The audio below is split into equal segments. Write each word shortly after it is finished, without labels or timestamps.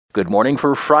Good morning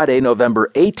for Friday,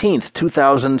 November 18th,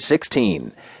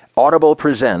 2016. Audible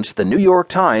presents the New York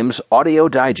Times Audio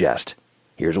Digest.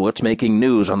 Here's what's making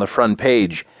news on the front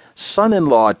page.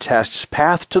 Son-in-law tests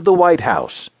path to the White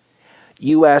House.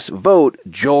 U.S. vote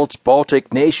jolts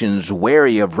Baltic nations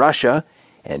wary of Russia,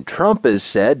 and Trump is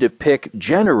said to pick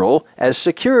general as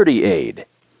security aide.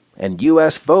 And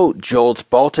U.S. vote jolts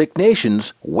Baltic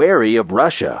nations wary of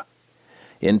Russia.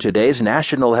 In today's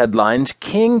national headlines,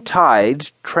 king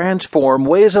tides transform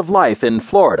ways of life in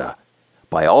Florida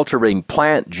by altering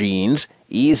plant genes,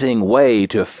 easing way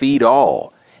to feed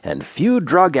all, and few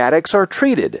drug addicts are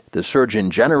treated, the Surgeon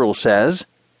General says.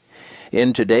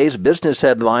 In today's business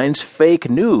headlines, fake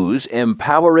news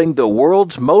empowering the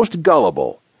world's most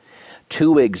gullible.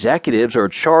 2 executives are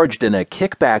charged in a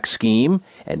kickback scheme,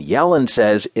 and Yellen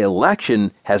says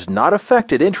election has not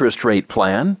affected interest rate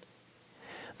plan.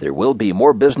 There will be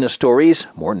more business stories,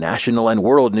 more national and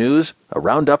world news, a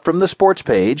roundup from the sports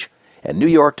page, and New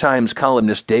York Times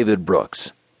columnist David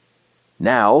Brooks.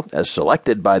 Now, as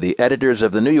selected by the editors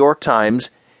of the New York Times,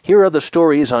 here are the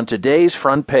stories on today's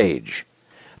front page.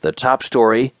 The top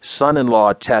story,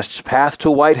 Son-in-law tests path to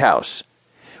White House,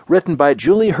 written by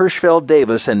Julie Hirschfeld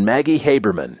Davis and Maggie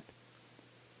Haberman.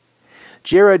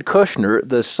 Jared Kushner,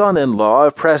 the son-in-law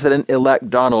of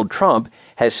President-elect Donald Trump,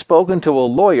 has spoken to a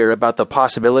lawyer about the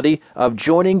possibility of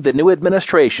joining the new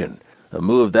administration, a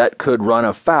move that could run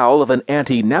afoul of an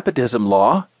anti-nepotism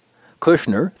law.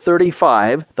 Kushner,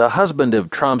 35, the husband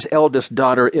of Trump's eldest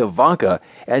daughter Ivanka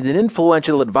and an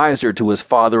influential advisor to his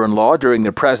father-in-law during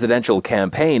the presidential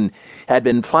campaign, had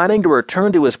been planning to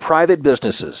return to his private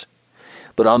businesses.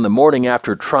 But on the morning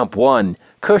after Trump won,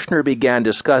 Kushner began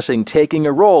discussing taking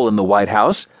a role in the White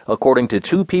House, according to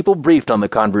 2 people briefed on the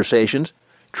conversations.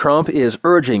 Trump is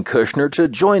urging Kushner to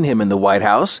join him in the White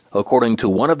House, according to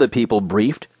one of the people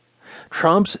briefed.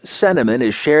 Trump's sentiment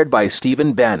is shared by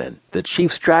Stephen Bannon, the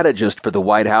chief strategist for the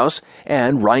White House,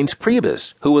 and Reince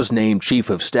Priebus, who was named chief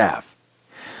of staff.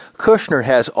 Kushner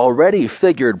has already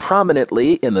figured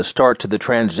prominently in the start to the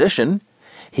transition.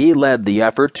 He led the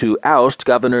effort to oust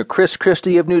Governor Chris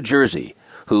Christie of New Jersey,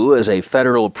 who, as a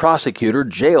federal prosecutor,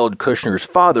 jailed Kushner's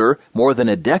father more than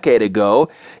a decade ago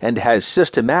and has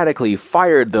systematically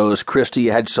fired those Christie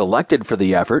had selected for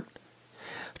the effort.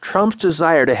 Trump's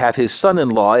desire to have his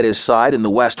son-in-law at his side in the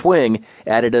West Wing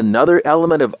added another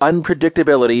element of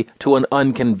unpredictability to an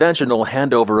unconventional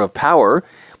handover of power,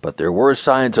 but there were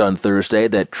signs on Thursday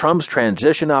that Trump's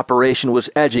transition operation was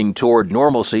edging toward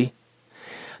normalcy.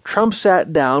 Trump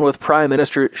sat down with Prime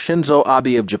Minister Shinzo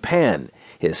Abe of Japan,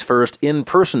 his first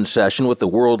in-person session with the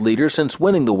world leader since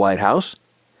winning the White House.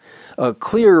 A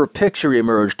clearer picture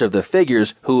emerged of the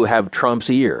figures who have Trump's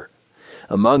ear.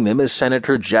 Among them is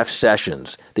Senator Jeff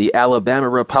Sessions, the Alabama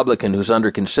Republican who's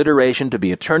under consideration to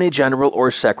be Attorney General or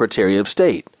Secretary of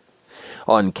State.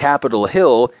 On Capitol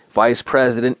Hill, Vice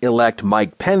President-elect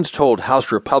Mike Pence told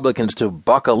House Republicans to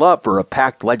buckle up for a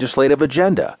packed legislative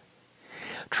agenda.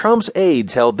 Trump's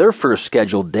aides held their first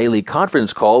scheduled daily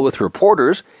conference call with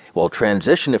reporters, while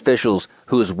transition officials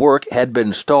whose work had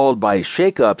been stalled by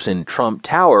shakeups in Trump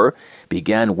Tower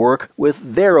began work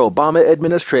with their Obama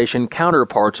administration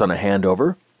counterparts on a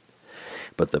handover.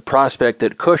 But the prospect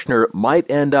that Kushner might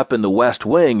end up in the West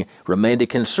Wing remained a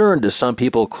concern to some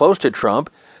people close to Trump,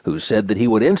 who said that he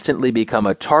would instantly become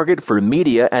a target for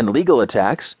media and legal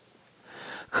attacks.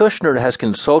 Kushner has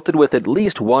consulted with at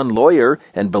least one lawyer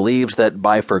and believes that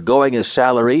by forgoing his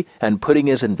salary and putting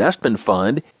his investment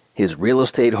fund, his real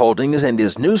estate holdings, and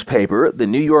his newspaper, the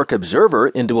New York Observer,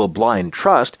 into a blind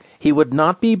trust, he would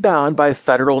not be bound by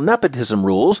federal nepotism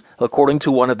rules, according to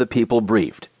one of the people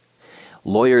briefed.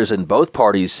 Lawyers in both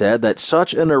parties said that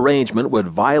such an arrangement would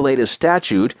violate a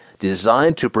statute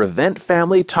designed to prevent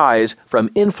family ties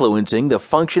from influencing the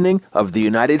functioning of the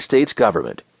United States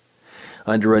government.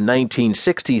 Under a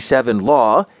 1967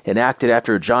 law enacted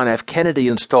after John F. Kennedy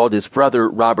installed his brother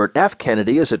Robert F.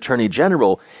 Kennedy as Attorney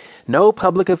General, no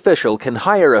public official can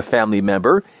hire a family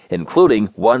member, including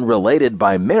one related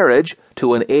by marriage,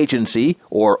 to an agency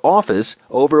or office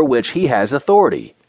over which he has authority.